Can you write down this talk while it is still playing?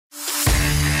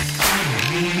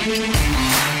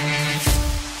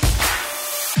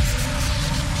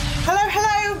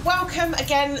Hello. Welcome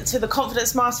again to the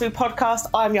Confidence Mastery Podcast.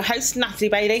 I'm your host, Natalie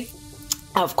Bailey.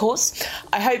 Of course,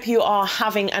 I hope you are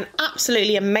having an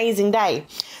absolutely amazing day.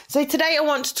 So today I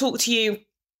want to talk to you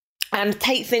and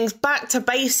take things back to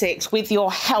basics with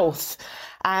your health,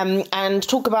 and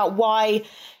talk about why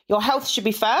your health should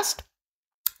be first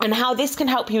and how this can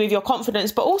help you with your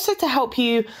confidence, but also to help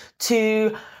you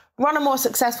to run a more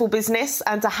successful business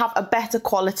and to have a better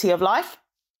quality of life.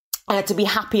 To be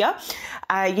happier,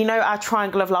 our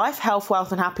triangle of life, health,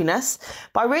 wealth and happiness.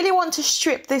 But I really want to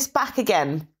strip this back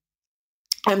again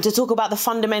to talk about the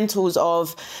fundamentals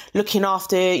of looking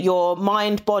after your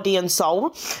mind, body and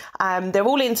soul. They're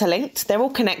all interlinked, they're all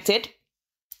connected.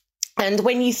 And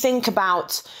when you think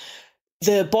about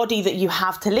the body that you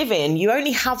have to live in, you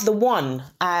only have the one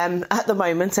at the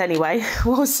moment anyway.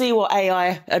 We'll see what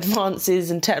AI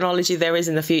advances and technology there is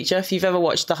in the future. If you've ever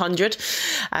watched The 100,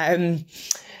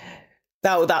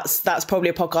 that's probably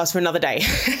a podcast for another day.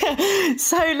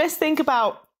 So let's think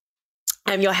about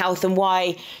your health and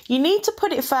why you need to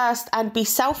put it first and be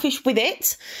selfish with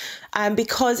it,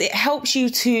 because it helps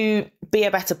you to be a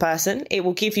better person. It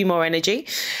will give you more energy.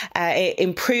 It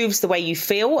improves the way you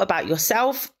feel about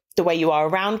yourself, the way you are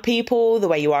around people, the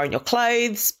way you are in your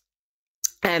clothes.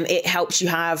 It helps you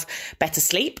have better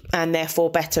sleep and therefore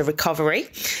better recovery.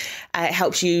 It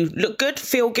helps you look good,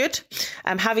 feel good.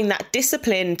 Having that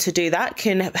discipline to do that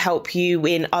can help you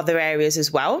in other areas as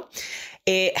well.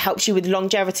 It helps you with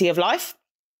longevity of life.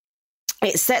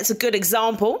 It sets a good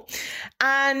example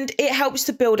and it helps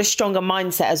to build a stronger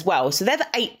mindset as well. So they're the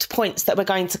 8 points that we're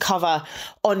going to cover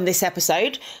on this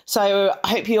episode. So I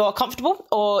hope you are comfortable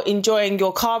or enjoying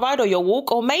your car ride or your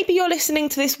walk, or maybe you're listening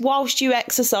to this whilst you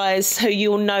exercise so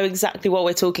you'll know exactly what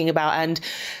we're talking about and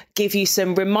give you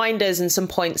some reminders and some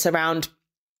points around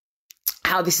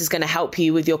how this is going to help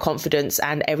you with your confidence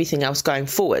and everything else going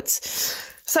forwards.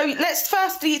 So let's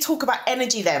firstly talk about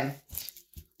energy then.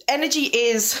 Energy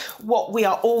is what we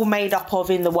are all made up of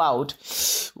in the world.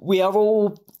 We are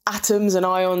all atoms and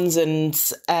ions,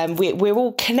 and we're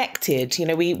all connected.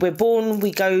 We're born,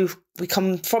 we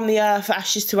come from the earth,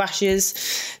 ashes to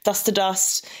ashes, dust to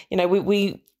dust.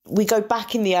 We go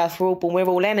back in the earth. We're all born. We're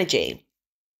all energy.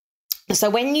 So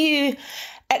when you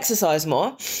exercise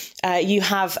more, you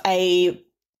have a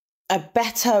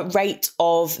better rate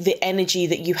of the energy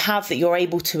that you have, that you're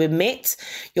able to emit.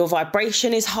 Your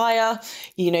vibration is higher.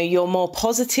 You're more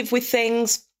positive with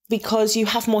things because you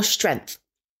have more strength.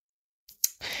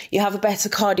 You have a better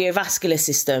cardiovascular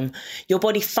system. Your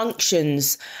body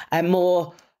functions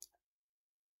more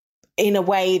in a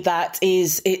way that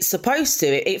it's supposed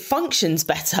to. It functions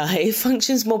better. It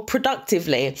functions more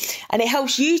productively, and it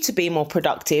helps you to be more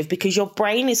productive because your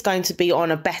brain is going to be on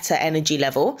a better energy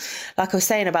level. Like I was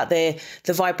saying about the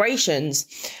vibrations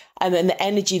and then the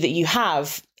energy that you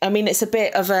have. I mean, it's a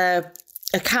bit of a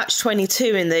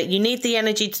catch-22 in that you need the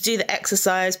energy to do the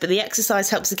exercise, but the exercise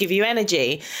helps to give you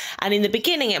energy. And in the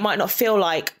beginning, it might not feel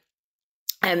like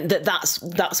that's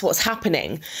what's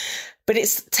happening. But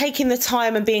it's taking the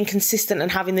time and being consistent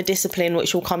and having the discipline,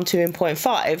 which we'll come to in point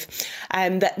 5,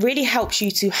 that really helps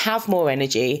you to have more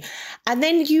energy. And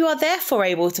then you are therefore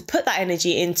able to put that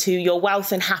energy into your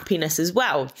wealth and happiness as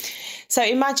well. So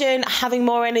imagine having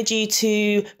more energy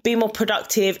to be more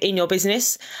productive in your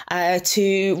business,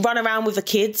 to run around with the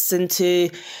kids and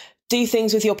to do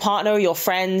things with your partner, your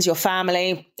friends, your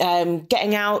family,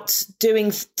 getting out,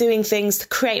 doing things to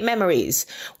create memories.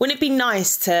 Wouldn't it be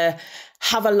nice to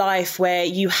have a life where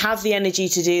you have the energy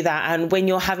to do that? And when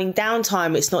you're having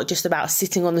downtime, it's not just about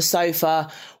sitting on the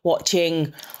sofa,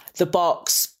 watching The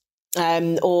Box,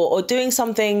 or doing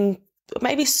something.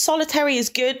 Maybe solitary is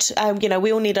good.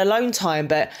 We all need alone time,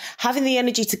 but having the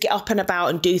energy to get up and about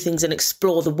and do things and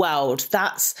explore the world,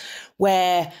 that's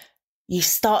where you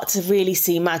start to really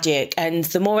see magic. And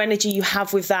the more energy you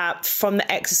have with that from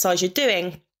the exercise you're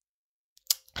doing,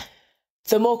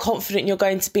 the more confident you're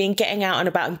going to be in getting out and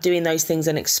about and doing those things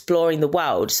and exploring the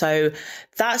world. So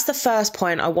that's the first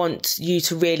point I want you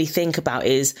to really think about,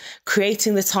 is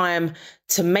creating the time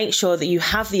to make sure that you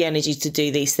have the energy to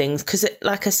do these things. Because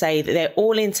like I say, they're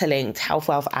all interlinked: health,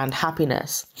 wealth and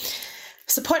happiness.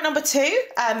 So point number 2,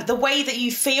 the way that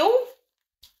you feel,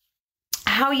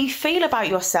 how you feel about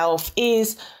yourself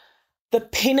is the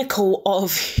pinnacle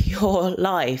of your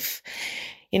life.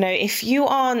 You know, if you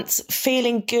aren't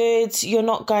feeling good, you're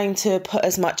not going to put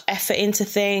as much effort into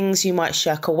things. You might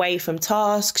shirk away from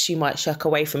tasks. You might shirk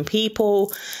away from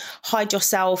people, hide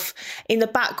yourself in the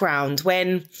background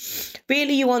when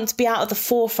really you want to be out of the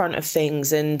forefront of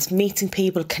things and meeting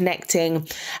people, connecting,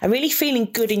 and really feeling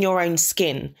good in your own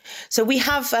skin. So we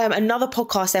have another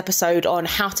podcast episode on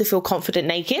how to feel confident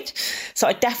naked. So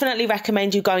I definitely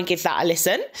recommend you go and give that a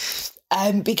listen.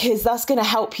 Because that's going to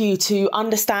help you to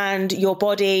understand your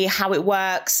body, how it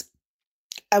works,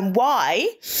 and why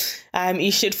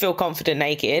you should feel confident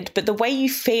naked. But the way you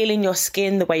feel in your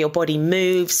skin, the way your body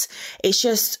moves,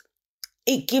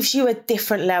 it gives you a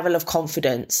different level of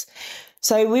confidence.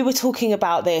 So we were talking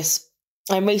about this,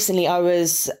 and recently I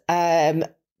was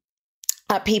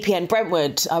at PPN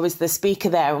Brentwood. I was the speaker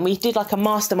there, and we did like a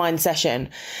mastermind session,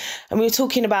 and we were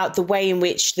talking about the way in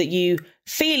which that you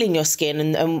feel in your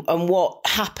skin and what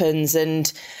happens,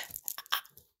 and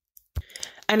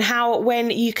how when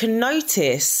you can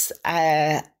notice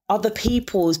other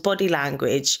people's body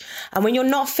language, and when you're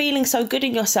not feeling so good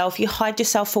in yourself, you hide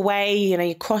yourself away, you know,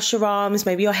 you cross your arms,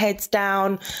 maybe your head's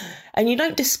down, and you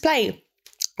don't display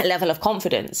a level of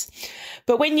confidence.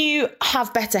 But when you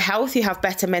have better health, you have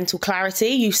better mental clarity,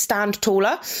 you stand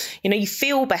taller, you know, you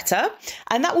feel better,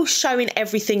 and that will show in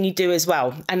everything you do as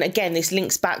well. And again, this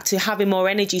links back to having more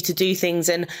energy to do things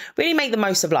and really make the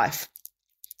most of life.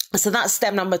 So that's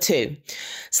step number 2.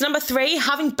 So number 3,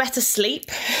 having better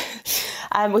sleep,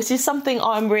 which is something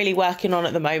I'm really working on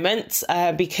at the moment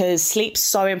because sleep's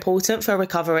so important for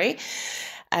recovery.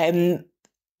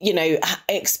 You know,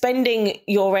 expending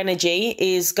your energy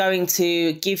is going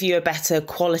to give you a better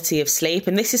quality of sleep.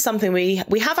 And this is something we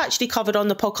have actually covered on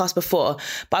the podcast before,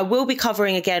 but I will be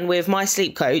covering again with my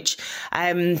sleep coach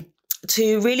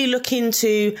to really look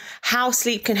into how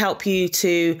sleep can help you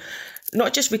to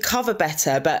not just recover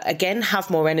better, but again,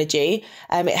 have more energy.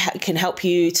 It can help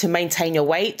you to maintain your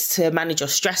weight, to manage your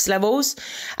stress levels.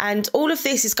 And all of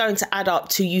this is going to add up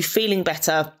to you feeling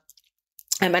better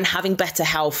and having better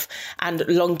health and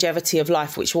longevity of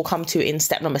life, which we'll come to in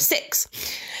step number 6.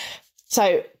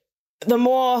 So the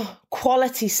more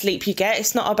quality sleep you get,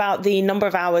 it's not about the number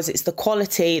of hours, it's the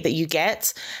quality that you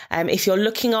get. If you're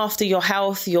looking after your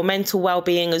health, your mental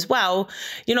well-being as well,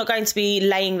 you're not going to be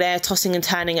laying there tossing and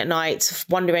turning at night,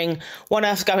 wondering what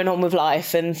on earth's going on with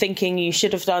life and thinking you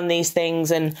should have done these things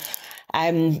and,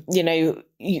 you know,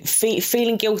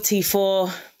 feeling guilty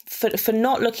for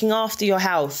not looking after your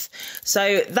health.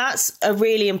 So that's a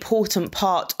really important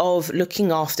part of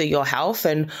looking after your health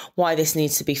and why this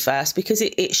needs to be first, because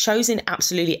it shows in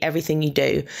absolutely everything you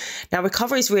do. Now,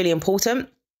 recovery is really important.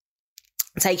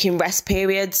 Taking rest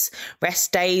periods,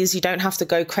 rest days. You don't have to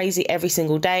go crazy every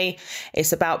single day.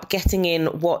 It's about getting in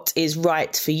what is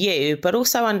right for you, but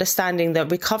also understanding that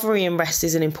recovery and rest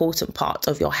is an important part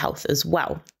of your health as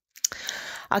well.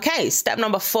 Okay, step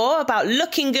number 4, about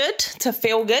looking good to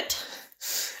feel good.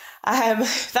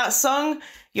 That song,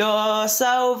 "You're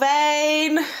So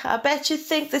Vain, I bet you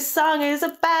think this song is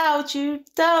about you,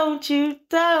 don't you,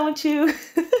 don't you?"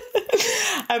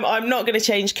 I'm not going to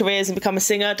change careers and become a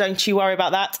singer, don't you worry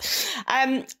about that.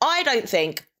 I don't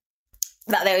think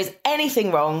that there is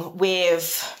anything wrong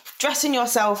with dressing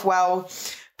yourself well,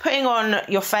 putting on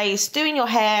your face, doing your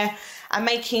hair, and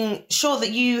making sure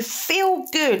that you feel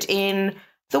good in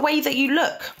the way that you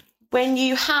look. When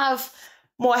you have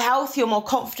more health, you're more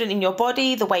confident in your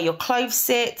body, the way your clothes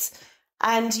sit,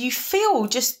 and you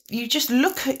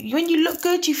look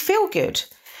good, you feel good.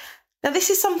 Now, this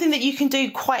is something that you can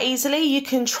do quite easily. You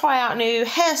can try out new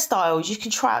hairstyles, you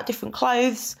can try out different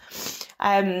clothes,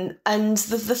 and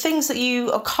the things that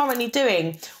you are currently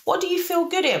doing. What do you feel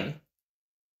good in?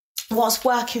 What's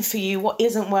working for you? What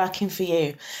isn't working for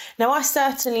you? Now, I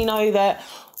certainly know that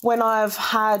when I've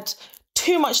had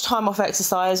too much time off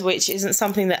exercise, which isn't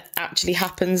something that actually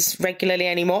happens regularly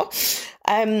anymore,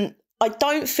 I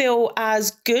don't feel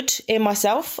as good in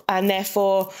myself, and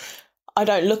therefore I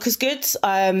don't look as good.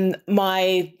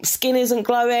 My skin isn't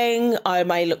glowing. I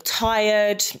may look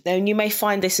tired, and you may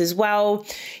find this as well.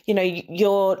 You know,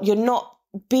 you're not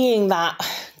being that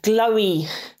glowy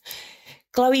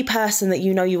person that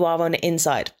you know you are on the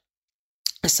inside.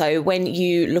 So when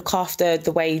you look after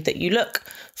the way that you look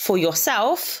for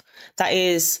yourself, that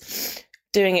is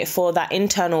doing it for that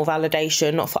internal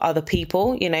validation, not for other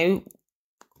people. You know,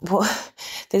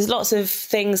 there's lots of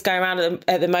things going around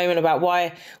at the moment about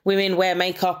why women wear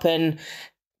makeup and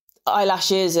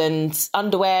eyelashes and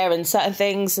underwear and certain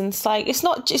things, and it's like it's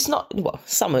not well,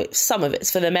 some of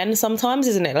it's for the men sometimes,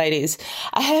 isn't it, ladies?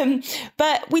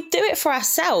 But we do it for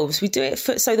ourselves. We do it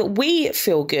so that we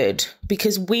feel good,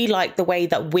 because we like the way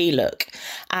that we look.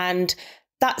 And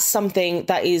that's something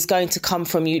that is going to come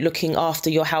from you looking after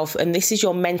your health. And this is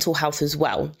your mental health as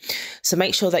well. So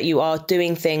make sure that you are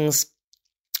doing things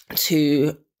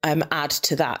to add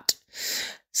to that.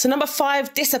 So number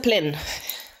 5, discipline.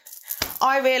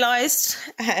 I realised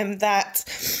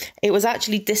that it was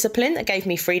actually discipline that gave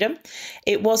me freedom.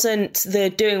 It wasn't the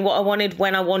doing what I wanted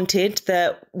when I wanted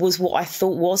that was what I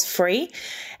thought was free.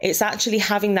 It's actually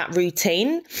having that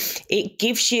routine. It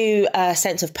gives you a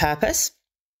sense of purpose.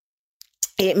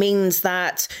 It means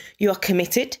that you are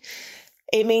committed.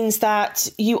 It means that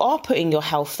you are putting your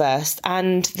health first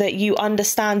and that you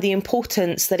understand the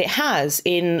importance that it has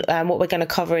in what we're going to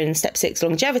cover in step 6,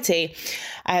 longevity,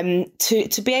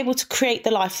 to be able to create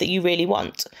the life that you really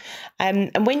want.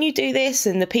 And when you do this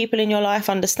and the people in your life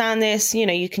understand this,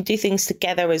 you can do things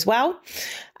together as well.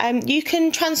 You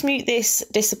can transmute this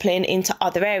discipline into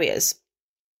other areas.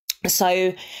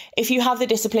 So if you have the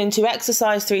discipline to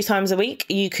exercise 3 times a week,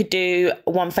 you could do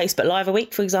 1 Facebook Live a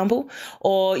week, for example,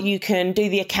 or you can do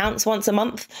the accounts once a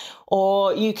month,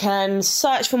 or you can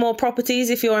search for more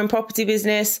properties if you're in property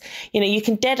business. You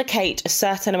can dedicate a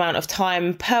certain amount of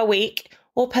time per week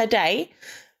or per day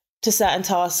to certain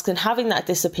tasks, and having that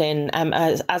discipline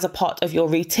as a part of your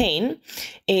routine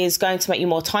is going to make you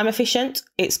more time efficient.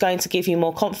 It's going to give you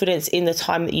more confidence in the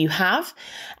time that you have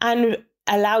and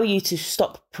allow you to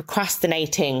stop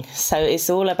procrastinating. So it's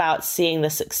all about seeing the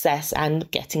success and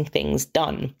getting things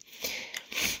done.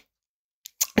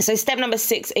 So step number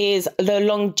 6 is the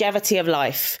longevity of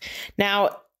life.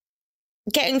 Now,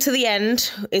 getting to the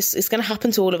end is going to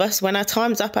happen to all of us. When our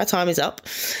time's up, our time is up.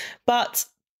 But,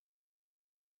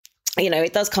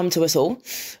 it does come to us all.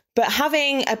 But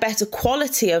having a better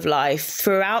quality of life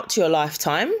throughout your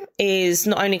lifetime is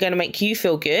not only going to make you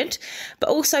feel good, but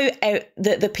also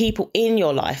the people in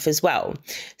your life as well.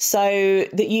 So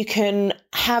that you can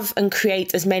have and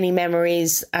create as many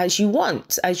memories as you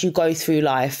want as you go through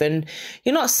life, and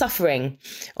you're not suffering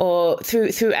or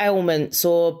through ailments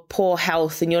or poor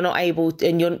health, and you're not able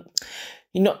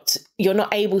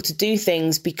to do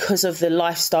things because of the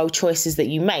lifestyle choices that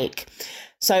you make.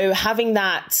 So having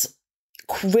that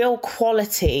real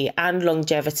quality and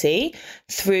longevity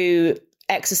through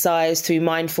exercise, through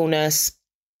mindfulness,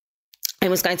 and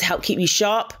was going to help keep you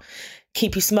sharp,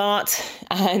 keep you smart,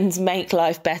 and make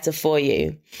life better for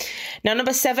you. Now,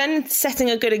 number 7,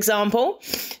 setting a good example.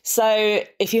 So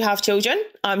if you have children,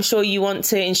 I'm sure you want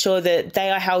to ensure that they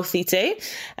are healthy too,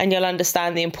 and you'll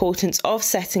understand the importance of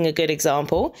setting a good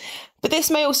example. But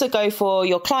this may also go for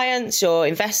your clients, your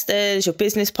investors, your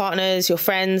business partners, your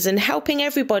friends, and helping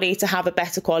everybody to have a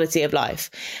better quality of life.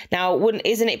 Now,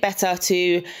 isn't it better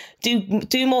to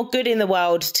do more good in the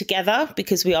world together,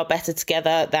 because we are better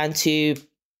together, than to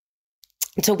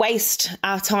waste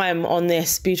our time on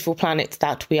this beautiful planet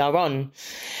that we are on?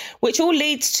 Which all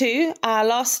leads to our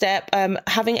last step,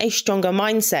 having a stronger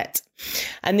mindset.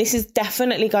 And this is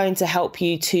definitely going to help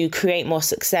you to create more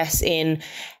success in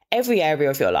every area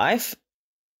of your life.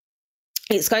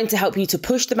 It's going to help you to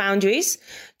push the boundaries,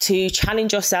 to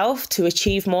challenge yourself, to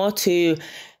achieve more, to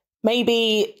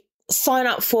maybe sign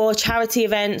up for charity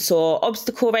events or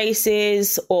obstacle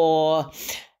races or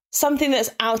something that's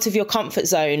out of your comfort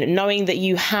zone, knowing that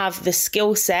you have the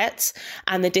skill set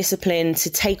and the discipline to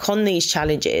take on these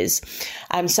challenges.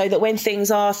 So that when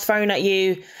things are thrown at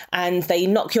you and they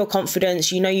knock your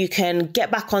confidence, you can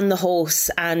get back on the horse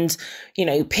and,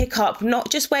 pick up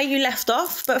not just where you left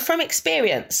off, but from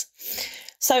experience.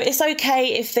 So it's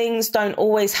okay if things don't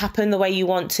always happen the way you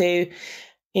want to.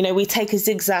 We take a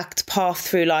zigzagged path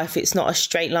through life. It's not a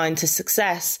straight line to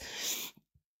success.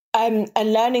 And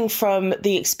learning from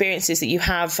the experiences that you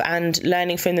have and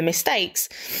learning from the mistakes,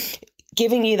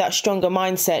 giving you that stronger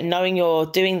mindset, knowing you're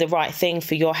doing the right thing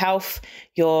for your health,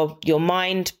 your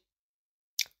mind.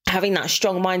 Having that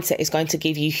strong mindset is going to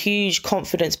give you huge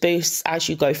confidence boosts as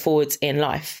you go forwards in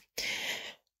life.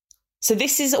 So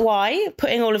this is why,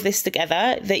 putting all of this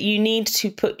together, that you need to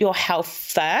put your health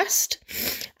first,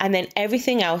 and then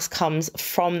everything else comes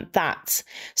from that.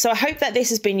 So I hope that this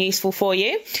has been useful for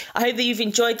you. I hope that you've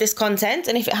enjoyed this content.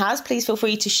 And if it has, please feel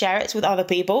free to share it with other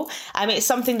people. It's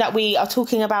something that we are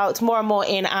talking about more and more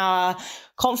in our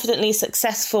Confidently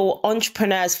Successful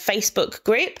Entrepreneurs Facebook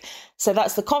group. So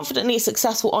that's the Confidently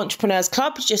Successful Entrepreneurs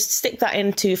Club. Just stick that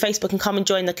into Facebook and come and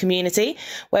join the community,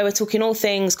 where we're talking all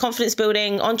things confidence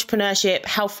building, entrepreneurship,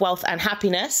 health, wealth, and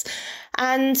happiness,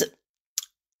 and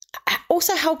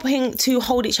also helping to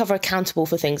hold each other accountable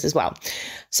for things as well.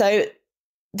 So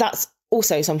that's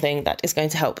also something that is going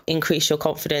to help increase your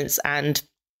confidence and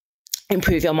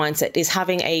improve your mindset, is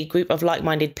having a group of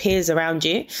like-minded peers around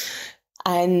you.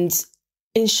 And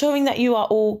ensuring that you are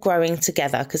all growing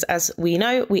together, because as we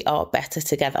know, we are better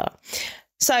together.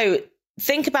 So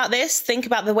think about this. Think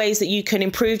about the ways that you can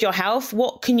improve your health.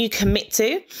 What can you commit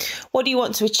to? What do you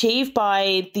want to achieve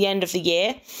by the end of the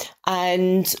year?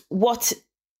 And what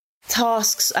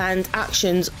tasks and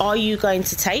actions are you going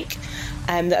to take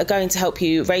that are going to help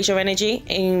you raise your energy,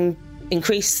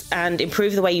 increase and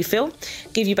improve the way you feel,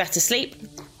 give you better sleep,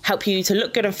 help you to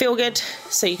look good and feel good,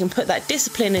 so you can put that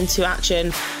discipline into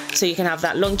action, so you can have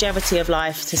that longevity of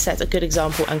life to set a good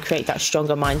example and create that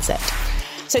stronger mindset.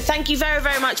 So thank you very,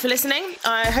 very much for listening.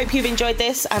 I hope you've enjoyed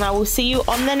this, and I will see you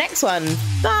on the next one.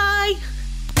 Bye.